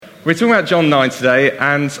We're talking about John 9 today,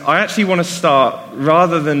 and I actually want to start,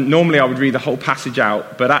 rather than normally I would read the whole passage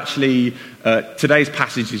out, but actually today's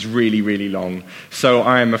passage is really, really long. So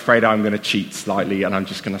I am afraid I'm going to cheat slightly, and I'm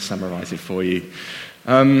just going to summarize it for you.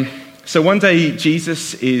 So one day,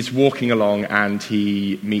 Jesus is walking along, and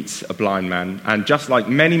he meets a blind man. And just like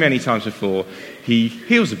many, many times before, he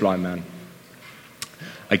heals a blind man.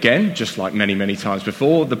 Again, just like many, many times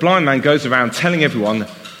before, the blind man goes around telling everyone,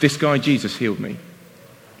 this guy Jesus healed me.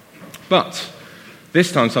 But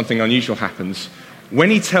this time something unusual happens. When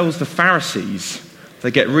he tells the Pharisees,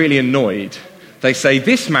 they get really annoyed. They say,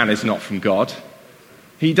 this man is not from God.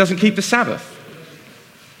 He doesn't keep the Sabbath.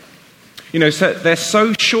 So they're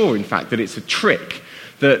so sure, in fact, that it's a trick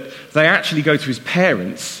that they actually go to his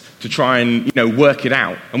parents to try and, work it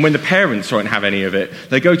out. And when the parents won't have any of it,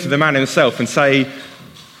 they go to the man himself and say,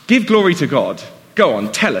 give glory to God. Go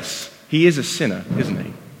on, tell us. He is a sinner, isn't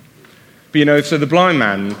he? But, so the blind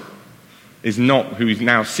man who he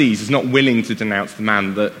now sees, is not willing to denounce the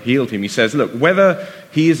man that healed him. He says, look, whether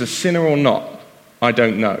he is a sinner or not, I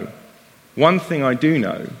don't know. One thing I do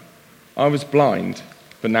know, I was blind,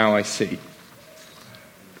 but now I see.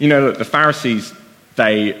 Look, the Pharisees,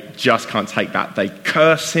 they just can't take that. They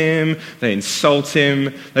curse him, they insult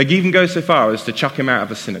him, they even go so far as to chuck him out of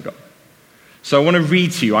a synagogue. So I want to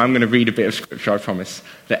read to you, I'm going to read a bit of scripture, I promise,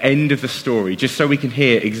 the end of the story, just so we can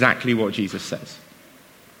hear exactly what Jesus says.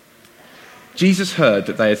 Jesus heard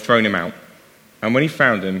that they had thrown him out, and when he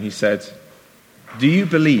found him, he said, do you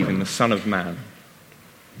believe in the Son of Man?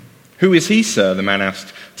 Who is he, sir? The man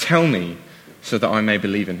asked. Tell me, so that I may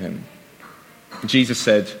believe in him. Jesus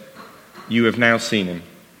said, you have now seen him.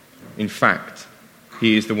 In fact,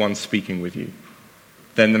 he is the one speaking with you.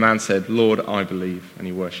 Then the man said, Lord, I believe, and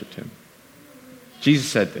he worshipped him.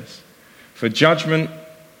 Jesus said this, for judgment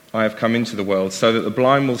I have come into the world, so that the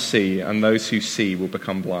blind will see, and those who see will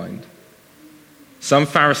become blind. Some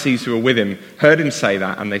Pharisees who were with him heard him say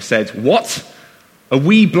that, and they said, what? Are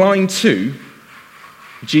we blind too?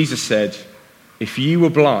 Jesus said, if you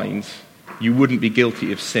were blind, you wouldn't be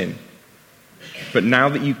guilty of sin. But now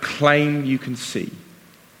that you claim you can see,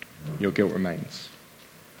 your guilt remains.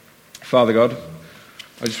 Father God,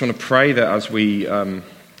 I just want to pray that as we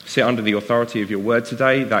sit under the authority of your word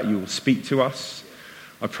today, that you will speak to us.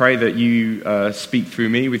 I pray that you speak through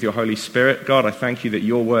me with your Holy Spirit. God, I thank you that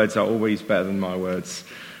your words are always better than my words.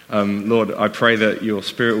 Lord, I pray that your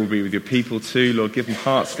Spirit will be with your people too. Lord, give them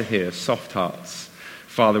hearts to hear, soft hearts.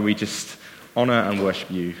 Father, we just honor and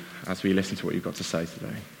worship you as we listen to what you've got to say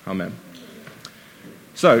today. Amen.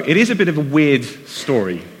 So, it is a bit of a weird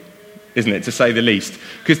story, isn't it, to say the least?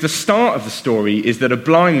 Because the start of the story is that a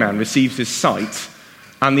blind man receives his sight,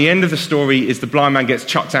 and the end of the story is the blind man gets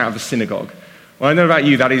chucked out of the synagogue. Well, I know about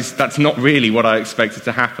you, that's not really what I expected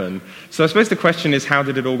to happen. So I suppose the question is, how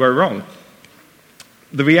did it all go wrong?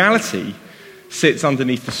 The reality sits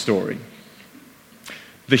underneath the story.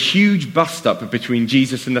 The huge bust-up between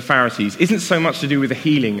Jesus and the Pharisees isn't so much to do with the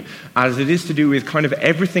healing as it is to do with kind of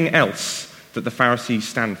everything else that the Pharisees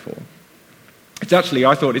stand for. It's actually,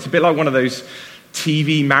 I thought, it's a bit like one of those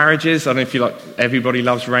TV marriages. I don't know if you like Everybody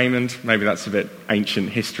Loves Raymond. Maybe that's a bit ancient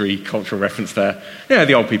history, cultural reference there. Yeah,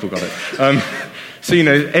 the old people got it. So,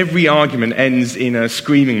 every argument ends in a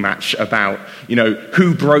screaming match about,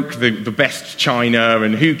 who broke the best china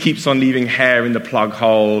and who keeps on leaving hair in the plug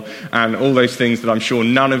hole and all those things that I'm sure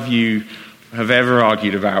none of you have ever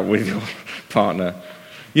argued about with your partner.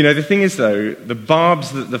 The thing is, though, the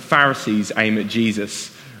barbs that the Pharisees aim at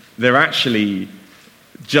Jesus, they're actually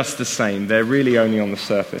just the same. They're really only on the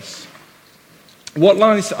surface. What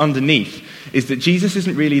lies underneath is that Jesus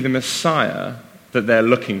isn't really the Messiah that they're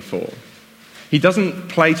looking for. He doesn't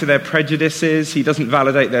play to their prejudices, he doesn't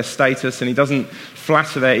validate their status, and he doesn't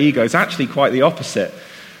flatter their egos. Actually, quite the opposite.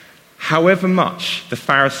 However much the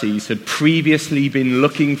Pharisees had previously been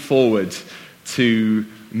looking forward to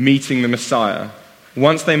meeting the Messiah,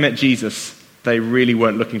 once they met Jesus, they really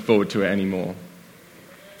weren't looking forward to it anymore.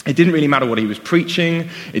 It didn't really matter what he was preaching.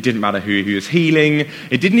 It didn't matter who he was healing.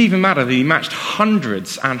 It didn't even matter that he matched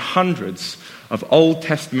hundreds and hundreds of Old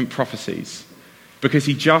Testament prophecies, because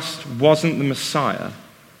he just wasn't the Messiah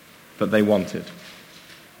that they wanted.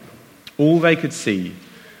 All they could see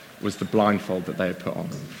was the blindfold that they had put on.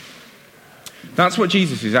 That's what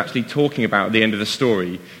Jesus is actually talking about at the end of the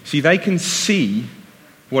story. See, they can see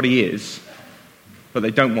what he is, but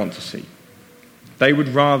they don't want to see. They would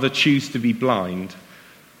rather choose to be blind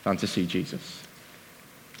than to see Jesus.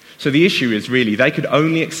 So the issue is really, they could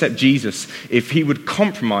only accept Jesus if he would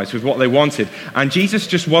compromise with what they wanted. And Jesus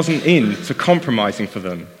just wasn't into compromising for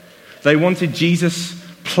them. They wanted Jesus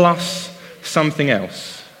plus something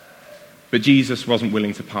else. but Jesus wasn't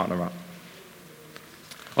willing to partner up.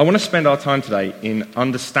 I want to spend our time today in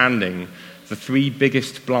understanding the three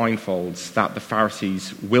biggest blindfolds that the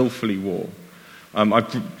Pharisees willfully wore.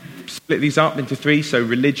 I've split these up into three, so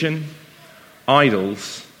religion,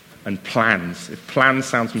 idols, and plans. If plans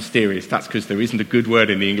sounds mysterious, that's because there isn't a good word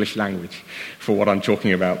in the English language for what I'm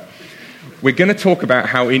talking about. We're going to talk about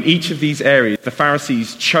how in each of these areas the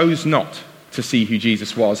Pharisees chose not to see who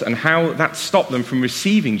Jesus was, and how that stopped them from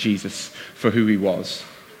receiving Jesus for who he was,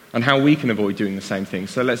 and how we can avoid doing the same thing.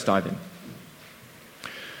 So let's dive in.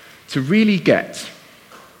 To really get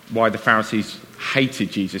why the Pharisees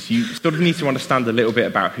hated Jesus, you sort of need to understand a little bit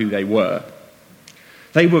about who they were.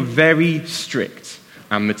 They were very strict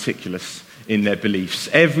and meticulous in their beliefs.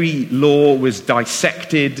 Every law was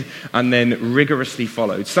dissected and then rigorously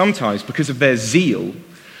followed. Sometimes, because of their zeal,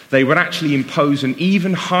 they would actually impose an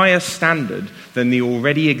even higher standard than the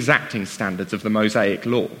already exacting standards of the Mosaic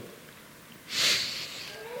law.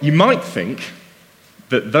 You might think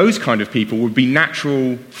that those kind of people would be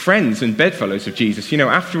natural friends and bedfellows of Jesus. You know,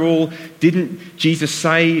 after all, didn't Jesus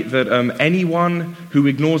say that anyone who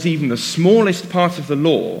ignores even the smallest part of the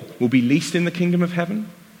law will be least in the kingdom of heaven?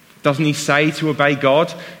 Doesn't he say to obey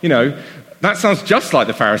God? You know, that sounds just like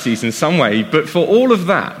the Pharisees in some way, but for all of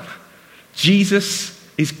that, Jesus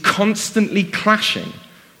is constantly clashing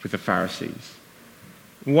with the Pharisees.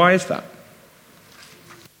 Why is that?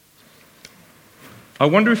 I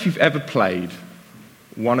wonder if you've ever played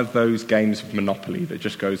one of those games of Monopoly that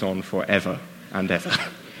just goes on forever and ever.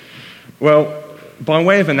 Well, by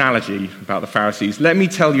way of analogy about the Pharisees, let me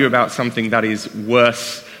tell you about something that is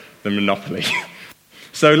worse than Monopoly.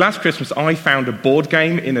 So last Christmas, I found a board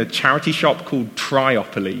game in a charity shop called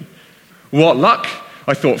Triopoly. What luck!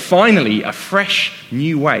 I thought, finally, a fresh,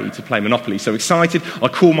 new way to play Monopoly. So excited, I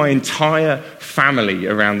called my entire family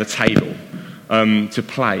around the table to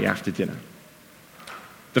play after dinner.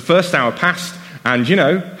 The first hour passed, and, you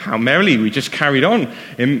know, how merrily we just carried on.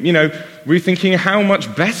 And, you know, we were thinking how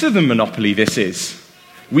much better than Monopoly this is.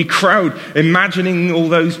 We crowed, imagining all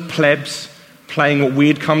those plebs playing what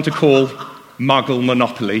we'd come to call Muggle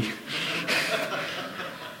Monopoly.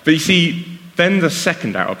 But you see, then the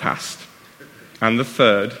second hour passed, and the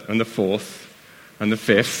third, and the fourth, and the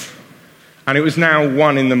fifth, and it was now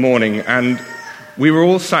 1 a.m, and we were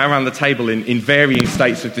all sat around the table in varying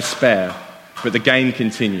states of despair, but the game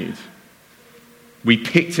continued. We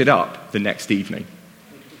picked it up the next evening,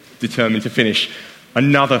 determined to finish.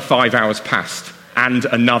 Another 5 hours passed, and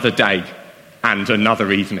another day, and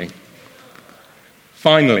another evening.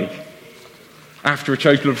 Finally, after a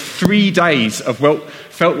total of 3 days of what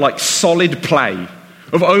felt like solid play,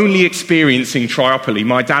 of only experiencing Triopoly,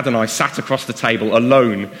 my dad and I sat across the table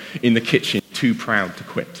alone in the kitchen, too proud to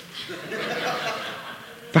quit.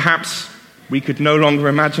 Perhaps we could no longer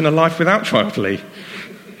imagine a life without Triopoly.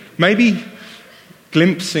 Maybe,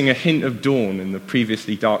 glimpsing a hint of dawn in the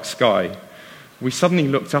previously dark sky, we suddenly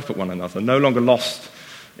looked up at one another, no longer lost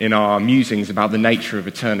in our musings about the nature of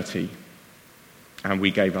eternity, and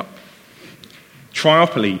we gave up.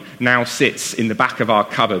 Triopoly now sits in the back of our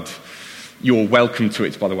cupboard. You're welcome to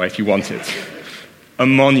it, by the way, if you want it. A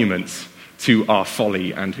monument to our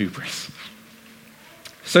folly and hubris.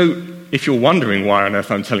 So, if you're wondering why on earth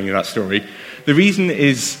I'm telling you that story, the reason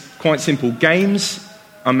is quite simple. Games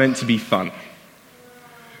are meant to be fun.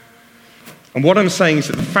 And what I'm saying is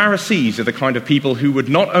that the Pharisees are the kind of people who would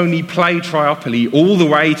not only play Triopoly all the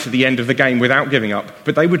way to the end of the game without giving up,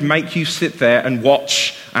 but they would make you sit there and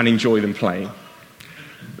watch and enjoy them playing.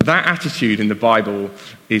 That attitude in the Bible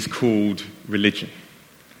is called religion.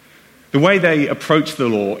 The way they approached the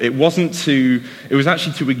law, it was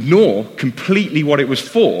actually to ignore completely what it was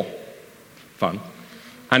for, fun,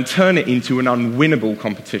 and turn it into an unwinnable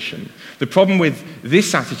competition. The problem with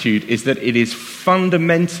this attitude is that it is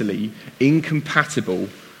fundamentally incompatible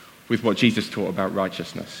with what Jesus taught about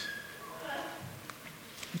righteousness.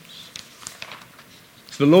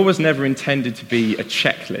 So the law was never intended to be a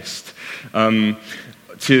checklist,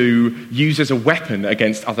 to use as a weapon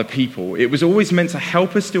against other people. It was always meant to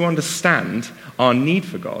help us to understand our need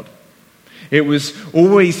for God. It was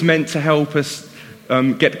always meant to help us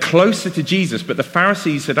get closer to Jesus, but the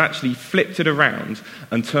Pharisees had actually flipped it around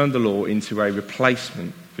and turned the law into a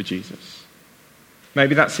replacement for Jesus.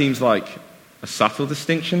 Maybe that seems like a subtle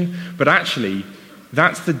distinction, but actually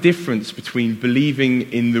that's the difference between believing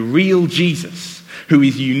in the real Jesus, who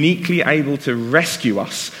is uniquely able to rescue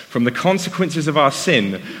us from the consequences of our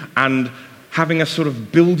sin, and having a sort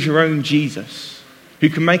of build your own Jesus, who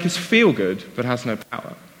can make us feel good but has no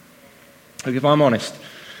power. Look, if I'm honest,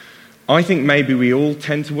 I think maybe we all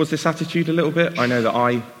tend towards this attitude a little bit. I know that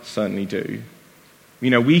I certainly do.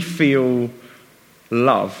 We feel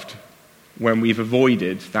loved when we've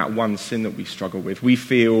avoided that one sin that we struggle with. We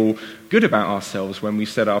feel good about ourselves when we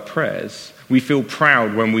said our prayers. We feel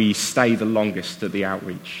proud when we stay the longest at the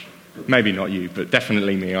outreach. Maybe not you, but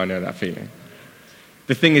definitely me. I know that feeling.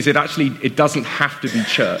 The thing is, it doesn't have to be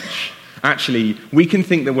church. Actually, we can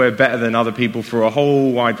think that we're better than other people for a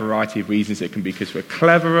whole wide variety of reasons. It can be because we're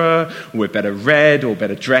cleverer, or we're better read, or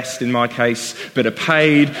better dressed in my case, better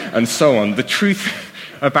paid, and so on. The truth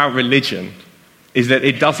about religion is that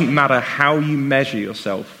it doesn't matter how you measure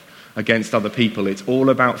yourself against other people. It's all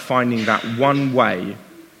about finding that one way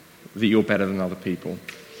that you're better than other people.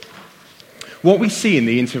 What we see in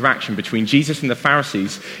the interaction between Jesus and the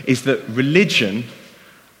Pharisees is that religion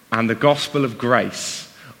and the gospel of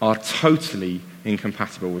grace are totally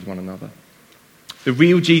incompatible with one another. The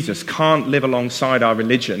real Jesus can't live alongside our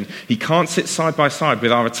religion. He can't sit side by side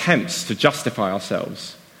with our attempts to justify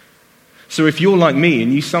ourselves. So if you're like me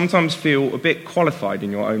and you sometimes feel a bit qualified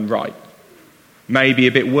in your own right, maybe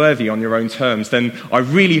a bit worthy on your own terms, then I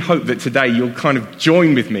really hope that today you'll kind of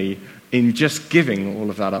join with me in just giving all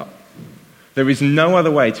of that up. There is no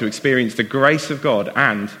other way to experience the grace of God,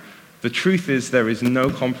 and the truth is there is no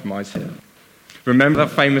compromise here. Remember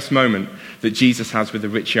that famous moment that Jesus has with the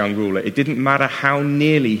rich young ruler. It didn't matter how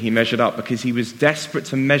nearly he measured up, because he was desperate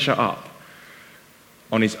to measure up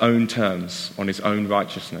on his own terms, on his own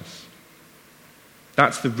righteousness.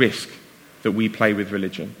 That's the risk that we play with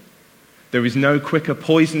religion. There is no quicker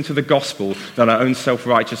poison to the gospel than our own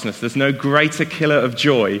self-righteousness. There's no greater killer of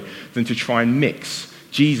joy than to try and mix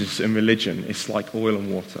Jesus and religion. It's like oil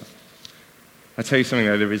and water. I tell you something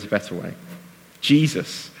though, there is a better way.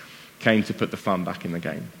 Jesus came to put the fun back in the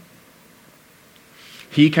game.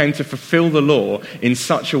 He came to fulfill the law in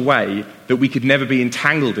such a way that we could never be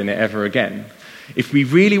entangled in it ever again. If we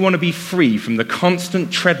really want to be free from the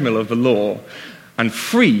constant treadmill of the law and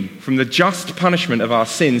free from the just punishment of our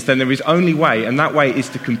sins, then there is only way, and that way is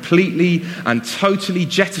to completely and totally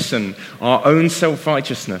jettison our own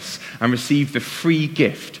self-righteousness and receive the free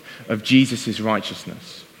gift of Jesus'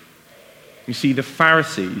 righteousness. You see, the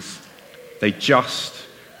Pharisees, they just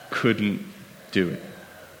couldn't do it.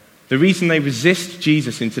 The reason they resist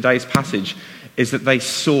Jesus in today's passage is that they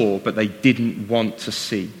saw, but they didn't want to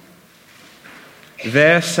see.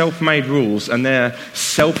 Their self-made rules and their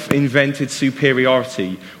self-invented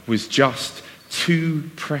superiority was just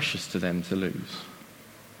too precious to them to lose.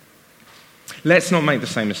 Let's not make the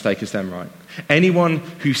same mistake as them, right? Anyone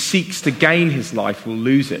who seeks to gain his life will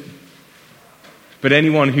lose it. But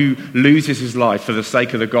anyone who loses his life for the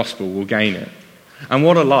sake of the gospel will gain it. And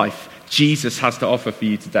what a life Jesus has to offer for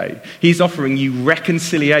you today. He's offering you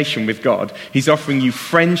reconciliation with God. He's offering you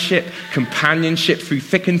friendship, companionship through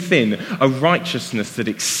thick and thin, a righteousness that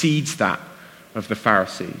exceeds that of the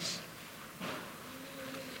Pharisees.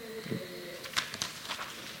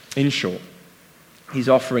 In short, he's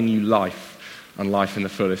offering you life and life in the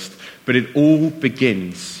fullest. But it all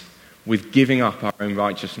begins with giving up our own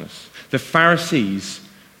righteousness. The Pharisees,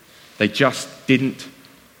 they just didn't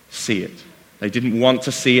see it. They didn't want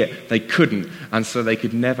to see it, they couldn't, and so they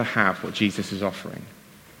could never have what Jesus is offering.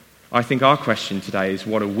 I think our question today is,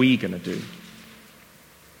 what are we going to do?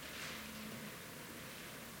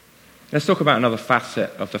 Let's talk about another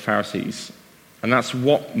facet of the Pharisees, and that's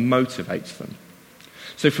what motivates them.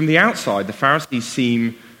 So from the outside, the Pharisees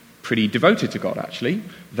seem pretty devoted to God, actually.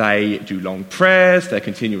 They do long prayers, they're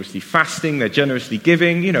continuously fasting, they're generously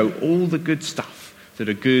giving, all the good stuff that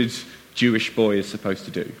a good Jewish boy is supposed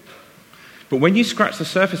to do. But when you scratch the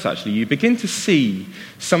surface, actually, you begin to see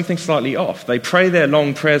something slightly off. They pray their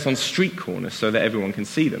long prayers on street corners so that everyone can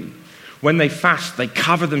see them. When they fast, they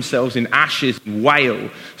cover themselves in ashes and wail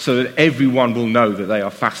so that everyone will know that they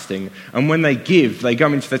are fasting. And when they give, they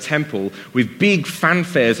go into the temple with big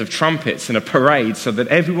fanfares of trumpets and a parade so that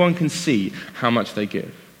everyone can see how much they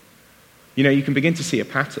give. You can begin to see a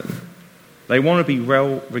pattern. They want to be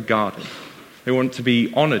well regarded. They want to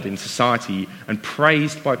be honored in society and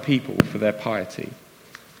praised by people for their piety.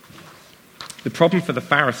 The problem for the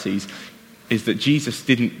Pharisees is that Jesus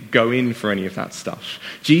didn't go in for any of that stuff.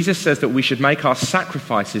 Jesus says that we should make our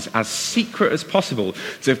sacrifices as secret as possible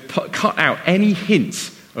to cut out any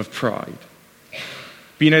hint of pride.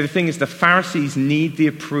 But the thing is, the Pharisees need the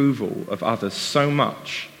approval of others so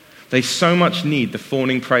much. They so much need the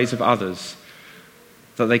fawning praise of others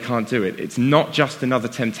that they can't do it. It's not just another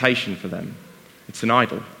temptation for them. It's an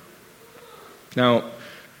idol. Now,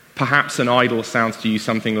 perhaps an idol sounds to you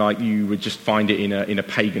something like you would just find it in a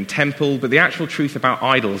pagan temple, but the actual truth about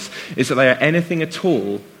idols is that they are anything at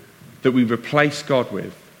all that we replace God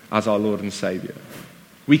with as our Lord and Saviour.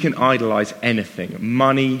 We can idolize anything: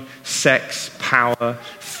 money, sex, power,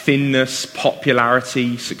 thinness,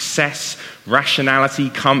 popularity, success, rationality,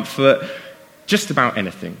 comfort, just about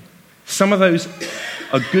anything. Some of those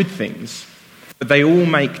are good things, but they all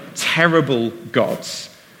make terrible gods,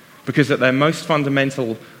 because at their most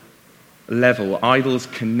fundamental level, idols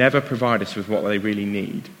can never provide us with what they really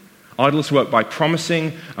need. Idols work by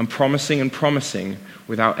promising and promising and promising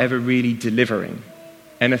without ever really delivering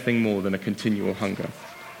anything more than a continual hunger.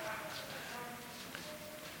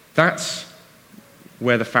 That's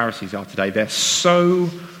where the Pharisees are today. They're so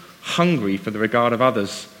hungry for the regard of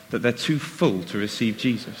others that they're too full to receive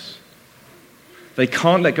Jesus. They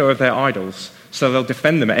can't let go of their idols, so they'll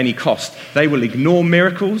defend them at any cost. They will ignore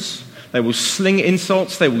miracles, they will sling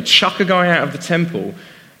insults, they will chuck a guy out of the temple,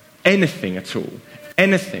 anything at all,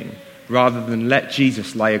 anything, rather than let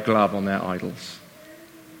Jesus lay a glove on their idols.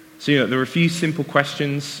 So, there are a few simple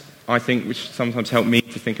questions, I think, which sometimes help me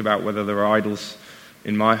to think about whether there are idols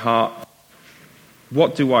in my heart.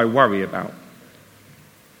 What do I worry about?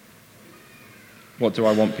 What do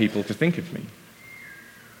I want people to think of me?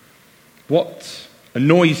 What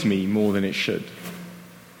annoys me more than it should?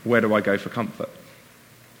 Where do I go for comfort?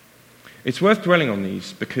 It's worth dwelling on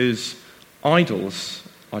these because idols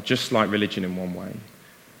are just like religion in one way.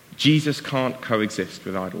 Jesus can't coexist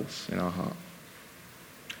with idols in our heart.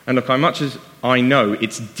 And look, as much as I know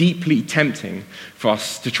it's deeply tempting for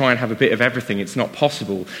us to try and have a bit of everything, it's not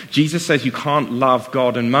possible. Jesus says you can't love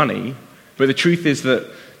God and money, but the truth is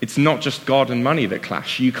that it's not just God and money that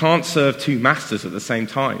clash. You can't serve two masters at the same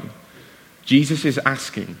time. Jesus is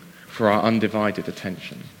asking for our undivided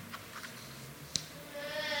attention.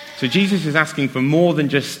 So Jesus is asking for more than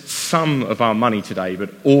just some of our money today, but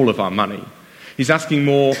all of our money. He's asking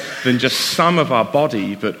more than just some of our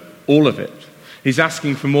body, but all of it. He's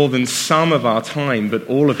asking for more than some of our time, but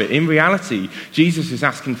all of it. In reality, Jesus is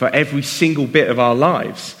asking for every single bit of our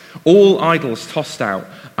lives. All idols tossed out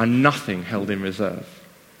and nothing held in reserve.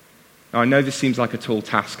 Now, I know this seems like a tall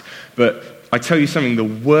task, but I tell you something, the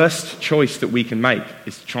worst choice that we can make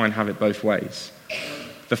is to try and have it both ways.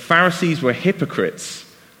 The Pharisees were hypocrites,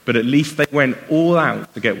 but at least they went all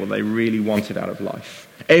out to get what they really wanted out of life.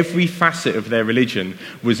 Every facet of their religion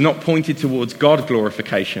was not pointed towards God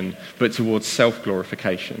glorification, but towards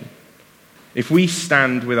self-glorification. If we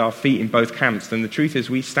stand with our feet in both camps, then the truth is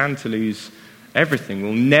we stand to lose everything.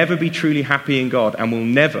 We'll never be truly happy in God, and we'll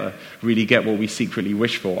never really get what we secretly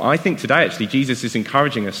wish for. I think today, actually, Jesus is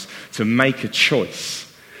encouraging us to make a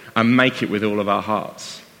choice and make it with all of our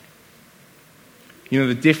hearts.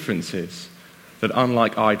 The difference is that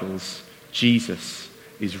unlike idols, Jesus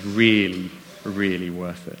is really, really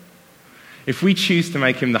worth it. If we choose to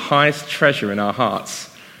make him the highest treasure in our hearts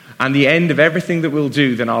and the end of everything that we'll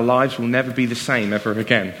do, then our lives will never be the same ever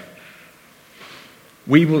again.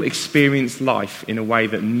 We will experience life in a way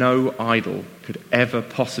that no idol could ever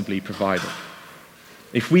possibly provide it.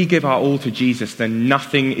 If we give our all to Jesus, then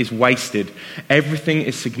nothing is wasted, everything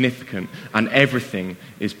is significant, and everything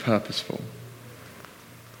is purposeful.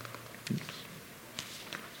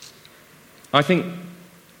 I think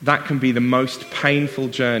that can be the most painful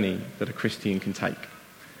journey that a Christian can take.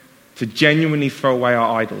 To genuinely throw away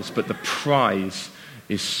our idols, but the prize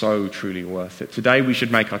is so truly worth it. Today we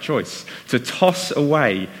should make our choice to toss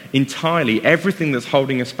away entirely everything that's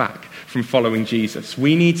holding us back from following Jesus.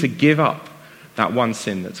 We need to give up that one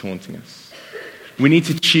sin that's haunting us. We need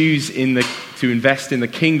to choose to invest in the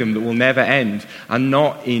kingdom that will never end and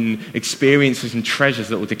not in experiences and treasures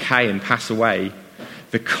that will decay and pass away.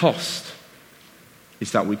 The cost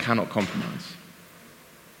is that we cannot compromise.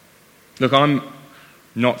 Look, I'm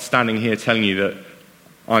not standing here telling you that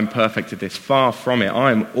I'm perfect at this. Far from it.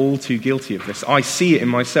 I am all too guilty of this. I see it in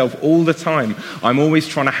myself all the time. I'm always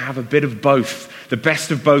trying to have a bit of both, the best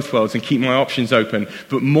of both worlds, and keep my options open.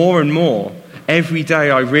 But more and more, every day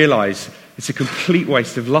I realize it's a complete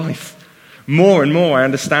waste of life. More and more I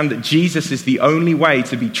understand that Jesus is the only way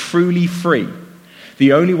to be truly free,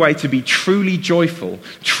 the only way to be truly joyful,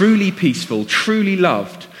 truly peaceful, truly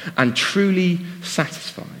loved, and truly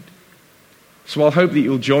satisfied. So I'll hope that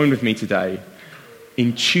you'll join with me today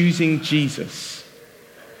in choosing Jesus,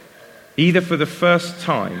 either for the first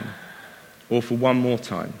time or for one more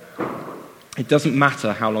time. It doesn't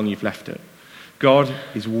matter how long you've left it. God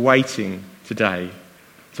is waiting today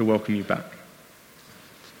to welcome you back.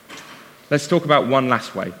 Let's talk about one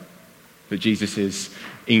last way that Jesus is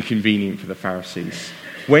inconvenient for the Pharisees.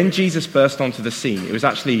 When Jesus burst onto the scene, it was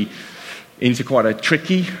actually into quite a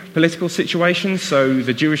tricky political situation. So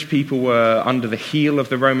the Jewish people were under the heel of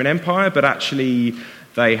the Roman Empire, but actually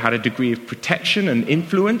they had a degree of protection and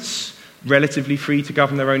influence, relatively free to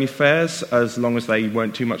govern their own affairs as long as they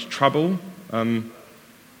weren't too much trouble.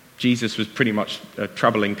 Jesus was pretty much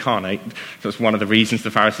trouble incarnate. That's one of the reasons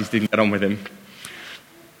the Pharisees didn't get on with him.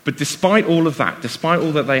 But despite all of that, despite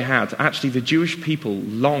all that they had, actually the Jewish people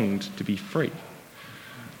longed to be free.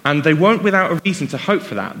 And they weren't without a reason to hope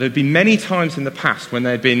for that. There had been many times in the past when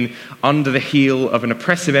they had been under the heel of an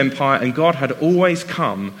oppressive empire, and God had always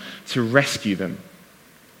come to rescue them.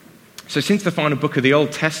 So since the final book of the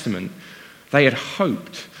Old Testament, they had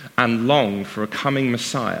hoped and longed for a coming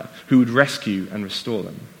Messiah who would rescue and restore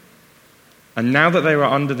them. And now that they were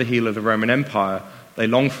under the heel of the Roman Empire, they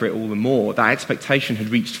longed for it all the more. That expectation had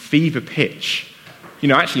reached fever pitch.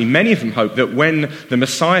 Actually, many of them hoped that when the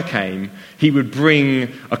Messiah came, he would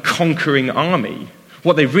bring a conquering army.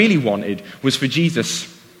 What they really wanted was for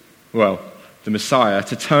Jesus, the Messiah,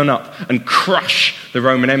 to turn up and crush the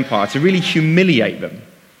Roman Empire, to really humiliate them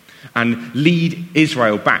and lead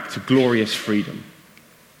Israel back to glorious freedom.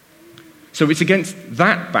 So it's against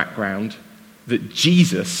that background that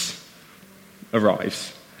Jesus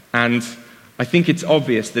arrives. And I think it's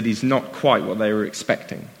obvious that he's not quite what they were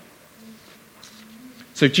expecting.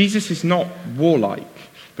 So Jesus is not warlike,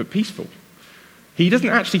 but peaceful. He doesn't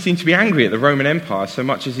actually seem to be angry at the Roman Empire so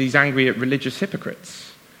much as he's angry at religious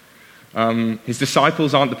hypocrites. His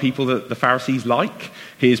disciples aren't the people that the Pharisees like.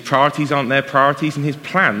 His priorities aren't their priorities, and his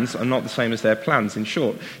plans are not the same as their plans. In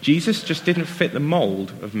short, Jesus just didn't fit the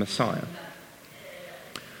mold of Messiah.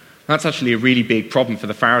 That's actually a really big problem for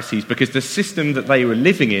the Pharisees, because the system that they were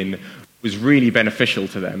living in was really beneficial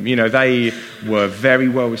to them. They were very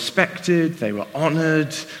well respected, they were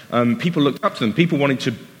honored, people looked up to them, people wanted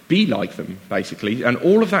to be like them, basically, and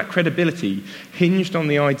all of that credibility hinged on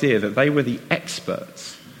the idea that they were the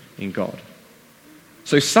experts in God.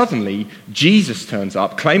 So suddenly, Jesus turns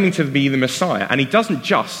up, claiming to be the Messiah, and he doesn't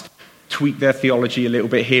just tweak their theology a little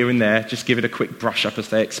bit here and there, just give it a quick brush up as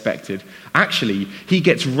they expected. Actually, he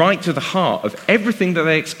gets right to the heart of everything that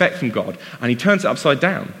they expect from God, and he turns it upside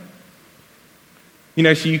down.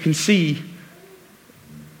 So you can see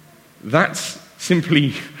that's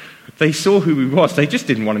simply, they saw who he was, they just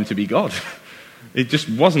didn't want him to be God. It just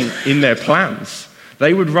wasn't in their plans.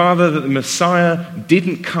 They would rather that the Messiah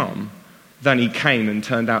didn't come than he came and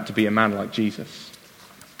turned out to be a man like Jesus.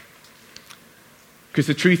 Because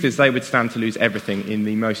the truth is, they would stand to lose everything in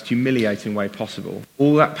the most humiliating way possible.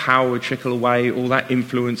 All that power would trickle away, all that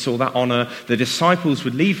influence, all that honor. The disciples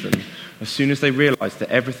would leave them as soon as they realized that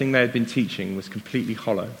everything they had been teaching was completely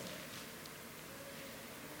hollow.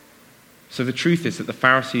 So the truth is that the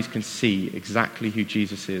Pharisees can see exactly who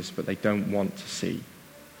Jesus is, but they don't want to see.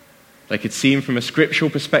 They could see him from a scriptural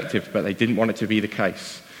perspective, but they didn't want it to be the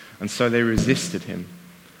case. And so they resisted him.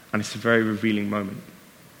 And it's a very revealing moment.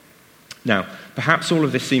 Now, perhaps all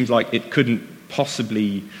of this seems like it couldn't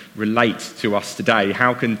possibly relate to us today.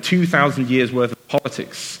 How can 2,000 years' worth of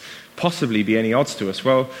politics possibly be any odds to us?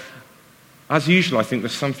 Well, as usual, I think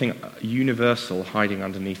there's something universal hiding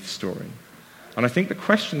underneath the story. And I think the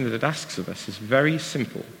question that it asks of us is very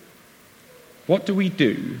simple. What do we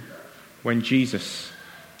do when Jesus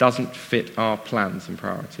doesn't fit our plans and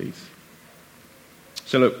priorities?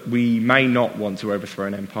 So look, we may not want to overthrow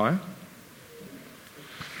an empire,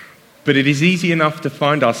 but it is easy enough to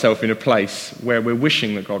find ourselves in a place where we're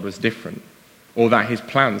wishing that God was different, or that his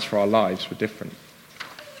plans for our lives were different.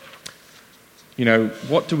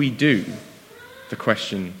 What do we do, the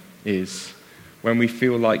question is, when we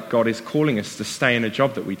feel like God is calling us to stay in a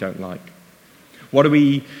job that we don't like? What do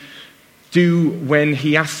we do when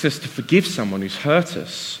he asks us to forgive someone who's hurt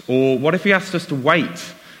us? Or what if he asks us to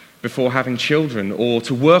wait before having children, or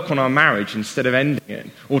to work on our marriage instead of ending it,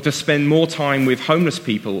 or to spend more time with homeless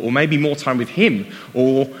people, or maybe more time with him,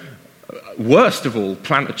 or worst of all,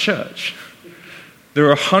 plant a church? There are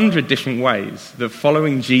 100 different ways that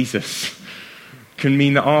following Jesus can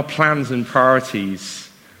mean that our plans and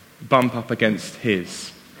priorities bump up against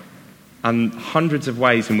his, and hundreds of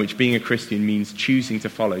ways in which being a Christian means choosing to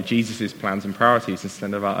follow Jesus' plans and priorities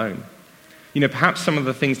instead of our own. Perhaps some of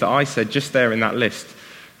the things that I said just there in that list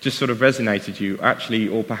just sort of resonated you, actually,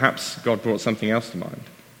 or perhaps God brought something else to mind.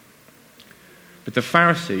 But the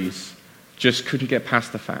Pharisees just couldn't get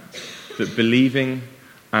past the fact that believing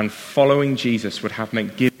and following Jesus would have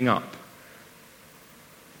meant giving up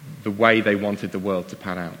the way they wanted the world to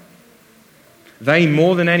pan out. They,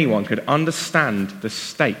 more than anyone, could understand the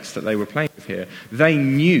stakes that they were playing with here. They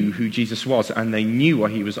knew who Jesus was, and they knew what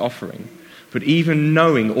he was offering. But even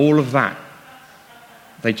knowing all of that,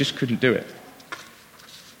 they just couldn't do it.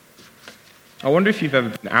 I wonder if you've ever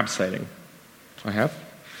been abseiling. I have.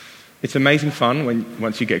 It's amazing fun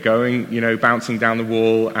once you get going, bouncing down the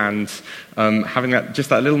wall and having that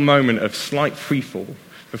little moment of slight free fall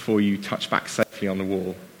before you touch back safely on the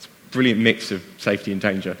wall. It's brilliant mix of safety and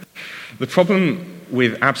danger. The problem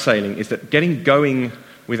with abseiling is that getting going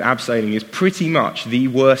with abseiling is pretty much the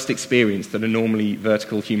worst experience that a normally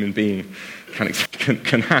vertical human being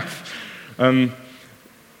can have.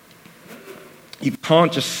 You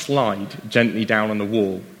can't just slide gently down on the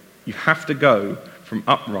wall. You have to go from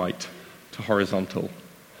upright to horizontal.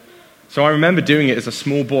 So I remember doing it as a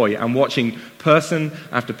small boy and watching person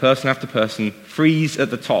after person after person freeze at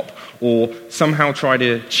the top or somehow try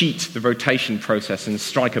to cheat the rotation process and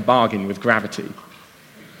strike a bargain with gravity.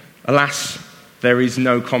 Alas, there is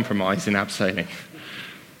no compromise in abseiling.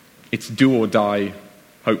 It's do or die,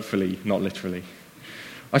 hopefully, not literally.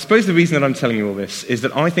 I suppose the reason that I'm telling you all this is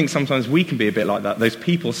that I think sometimes we can be a bit like that, those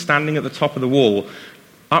people standing at the top of the wall,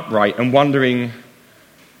 upright, and wondering,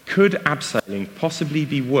 could abseiling possibly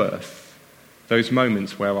be worth those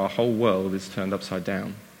moments where our whole world is turned upside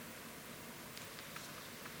down?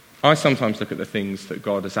 I sometimes look at the things that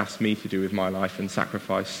God has asked me to do with my life and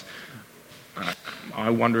sacrifice. I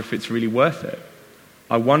wonder if it's really worth it.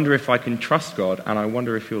 I wonder if I can trust God, and I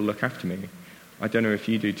wonder if He'll look after me. I don't know if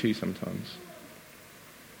you do too sometimes.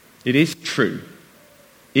 It is true.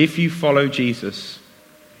 If you follow Jesus,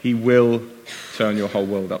 He will turn your whole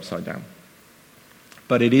world upside down.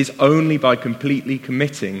 But it is only by completely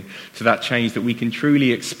committing to that change that we can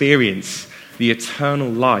truly experience the eternal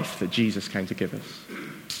life that Jesus came to give us.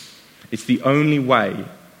 It's the only way,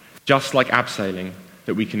 just like abseiling,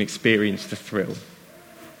 that we can experience the thrill.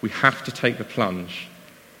 We have to take the plunge,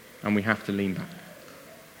 and we have to lean back.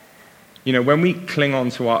 You know, when we cling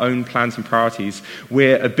on to our own plans and priorities,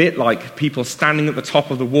 we're a bit like people standing at the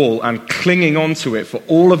top of the wall and clinging onto it for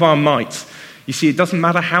all of our might. You see, it doesn't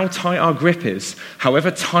matter how tight our grip is,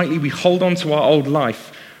 however tightly we hold on to our old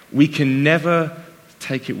life, we can never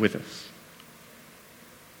take it with us.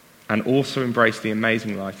 And also embrace the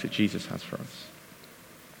amazing life that Jesus has for us.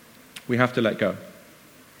 We have to let go.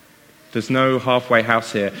 There's no halfway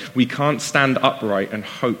house here. We can't stand upright and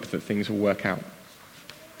hope that things will work out.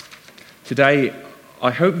 Today,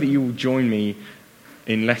 I hope that you will join me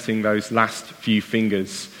in letting those last few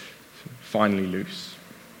fingers finally loose.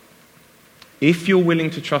 If you're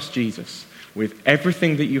willing to trust Jesus with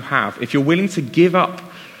everything that you have, if you're willing to give up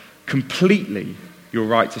completely your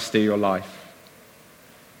right to steer your life,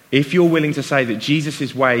 if you're willing to say that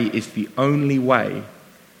Jesus' way is the only way,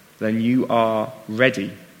 then you are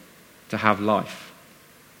ready to have life,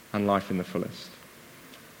 and life in the fullest.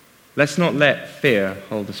 Let's not let fear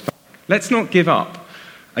hold us back. Let's not give up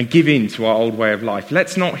and give in to our old way of life.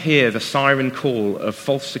 Let's not hear the siren call of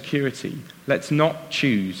false security. Let's not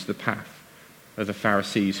choose the path of the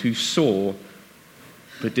Pharisees who saw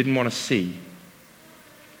but didn't want to see.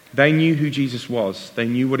 They knew who Jesus was. They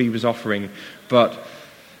knew what He was offering, but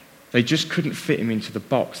they just couldn't fit Him into the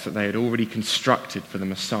box that they had already constructed for the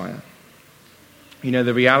Messiah. You know,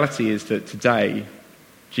 the reality is that today,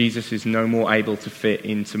 Jesus is no more able to fit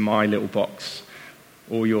into my little box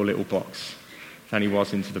or your little box than He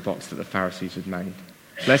was into the box that the Pharisees had made.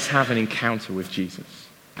 Let's have an encounter with Jesus.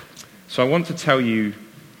 So I want to tell you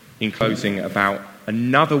in closing about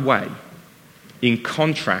another way in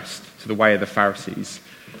contrast to the way of the Pharisees.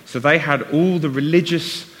 So they had all the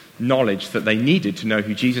religious knowledge that they needed to know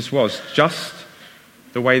who Jesus was, just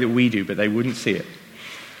the way that we do, but they wouldn't see it.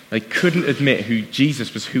 They couldn't admit who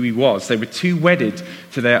Jesus was, who He was. They were too wedded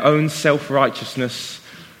to their own self-righteousness,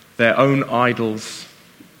 their own idols,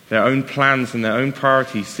 their own plans and their own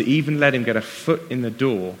priorities to even let Him get a foot in the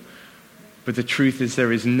door. But the truth is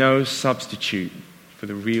there is no substitute for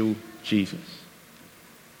the real Jesus.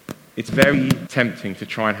 It's very tempting to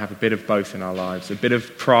try and have a bit of both in our lives, a bit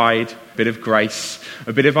of pride, a bit of grace,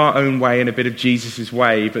 a bit of our own way and a bit of Jesus'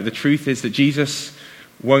 way. But the truth is that Jesus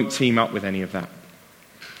won't team up with any of that.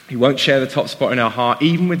 He won't share the top spot in our heart,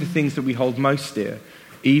 even with the things that we hold most dear,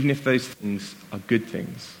 even if those things are good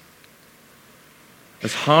things.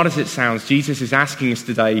 As hard as it sounds, Jesus is asking us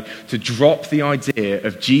today to drop the idea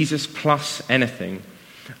of Jesus plus anything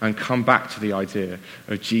and come back to the idea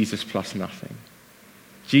of Jesus plus nothing.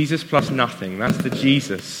 Jesus plus nothing, that's the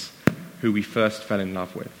Jesus who we first fell in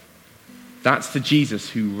love with. That's the Jesus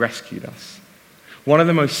who rescued us. One of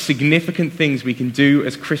the most significant things we can do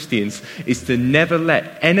as Christians is to never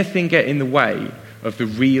let anything get in the way of the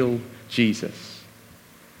real Jesus.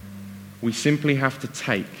 We simply have to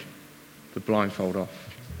take the blindfold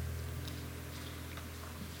off.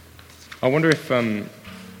 I wonder if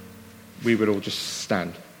we would all just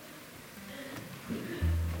stand.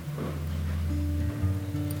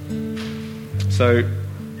 So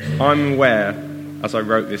I'm aware, as I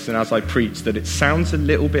wrote this and as I preach, that it sounds a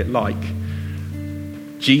little bit like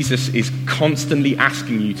Jesus is constantly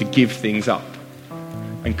asking you to give things up.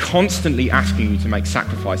 and constantly asking you to make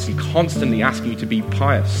sacrifice and constantly asking you to be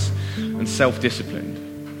pious and self-disciplined.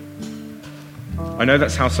 I know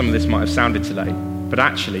that's how some of this might have sounded today, but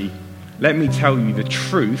actually, let me tell you, the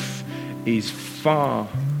truth is far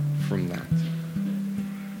from that.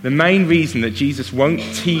 The main reason that Jesus won't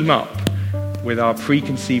team up with our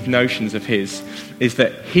preconceived notions of his is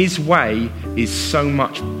that his way is so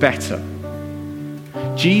much better.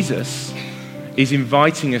 Jesus is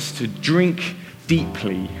inviting us to drink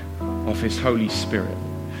deeply of his Holy Spirit,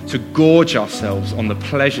 to gorge ourselves on the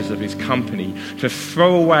pleasures of his company, to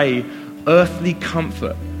throw away earthly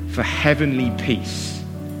comfort for heavenly peace,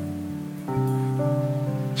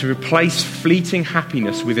 to replace fleeting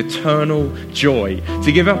happiness with eternal joy,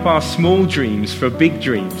 to give up our small dreams for big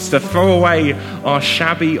dreams, to throw away our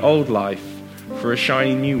shabby old life for a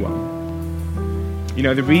shiny new one. You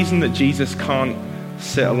know, the reason that Jesus can't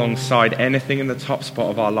sit alongside anything in the top spot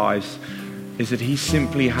of our lives is that he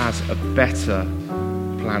simply has a better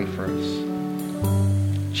plan for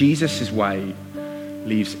us. Jesus' way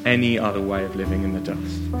leaves any other way of living in the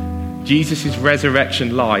dust. Jesus'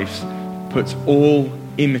 resurrection life puts all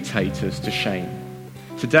imitators to shame.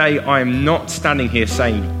 Today, I am not standing here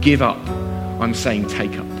saying, give up. I'm saying,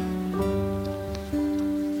 take up.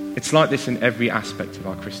 It's like this in every aspect of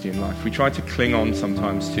our Christian life. We try to cling on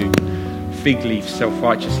sometimes to fig leaf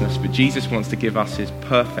self-righteousness, but Jesus wants to give us his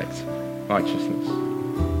perfect righteousness.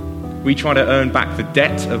 We try to earn back the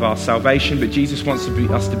debt of our salvation, but Jesus wants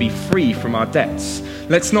us to be free from our debts.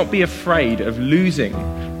 Let's not be afraid of losing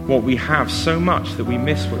what we have so much that we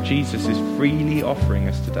miss what Jesus is freely offering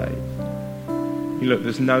us today. Look,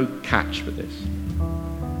 there's no catch for this.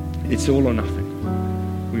 It's all or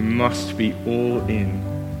nothing. We must be all in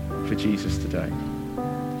for Jesus today.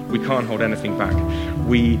 We can't hold anything back.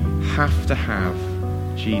 We have to have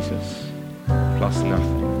Jesus plus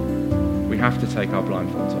nothing. We have to take our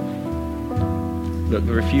blindfolds off. Look,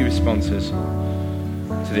 there are a few responses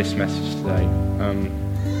to this message today.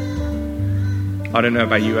 I don't know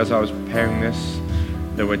about you, as I was preparing this,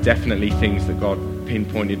 there were definitely things that God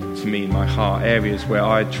pinpointed to me in my heart, areas where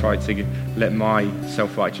I tried to let my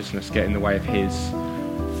self-righteousness get in the way of his,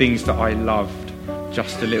 things that I loved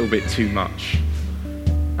just a little bit too much,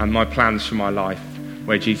 and my plans for my life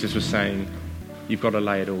where Jesus was saying, you've got to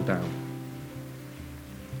lay it all down.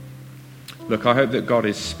 Look, I hope that God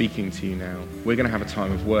is speaking to you now. We're going to have a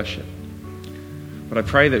time of worship. But I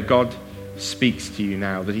pray that God speaks to you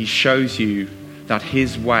now, that he shows you that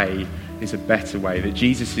his way is a better way, that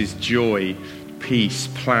Jesus' joy, peace,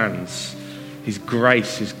 plans, his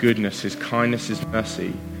grace, his goodness, his kindness, his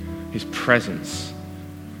mercy, his presence,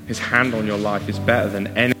 his hand on your life is better than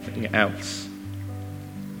anything else.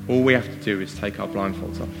 All we have to do is take our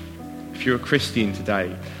blindfolds off. If you're a Christian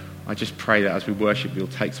today, I just pray that as we worship, you'll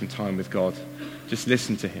take some time with God. Just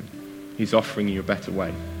listen to him. He's offering you a better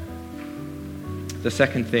way. The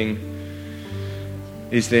second thing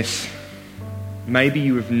is this. Maybe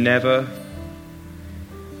you have never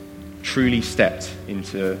truly stepped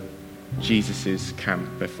into Jesus'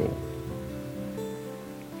 camp before.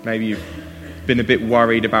 Maybe you've been a bit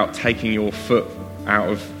worried about taking your foot out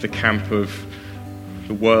of the camp of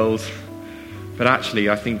the world. But actually,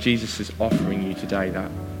 I think Jesus is offering you today that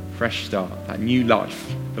fresh start, that new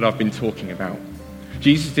life that I've been talking about.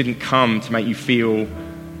 Jesus didn't come to make you feel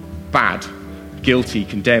bad, guilty,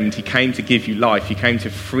 condemned. He came to give you life. He came to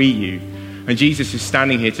free you. And Jesus is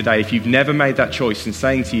standing here today, if you've never made that choice, and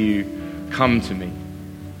saying to you, come to me.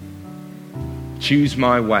 Choose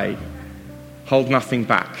my way. Hold nothing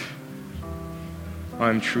back. I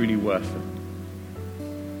am truly worth it.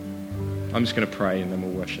 I'm just going to pray and then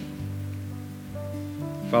we'll worship.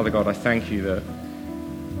 Father God, I thank you that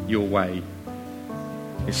your way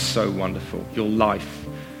is so wonderful. Your life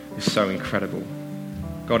is so incredible.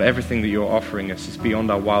 God, everything that you're offering us is beyond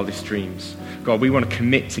our wildest dreams. God, we want to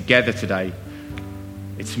commit together today.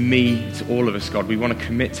 It's me, it's all of us, God. We want to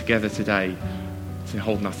commit together today to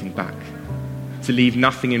hold nothing back, to leave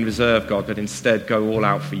nothing in reserve, God, but instead go all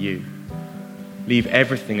out for you. Leave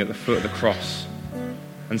everything at the foot of the cross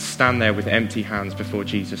and stand there with empty hands before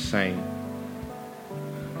Jesus saying,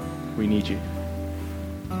 we need you.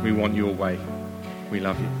 We want your way. We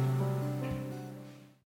love you.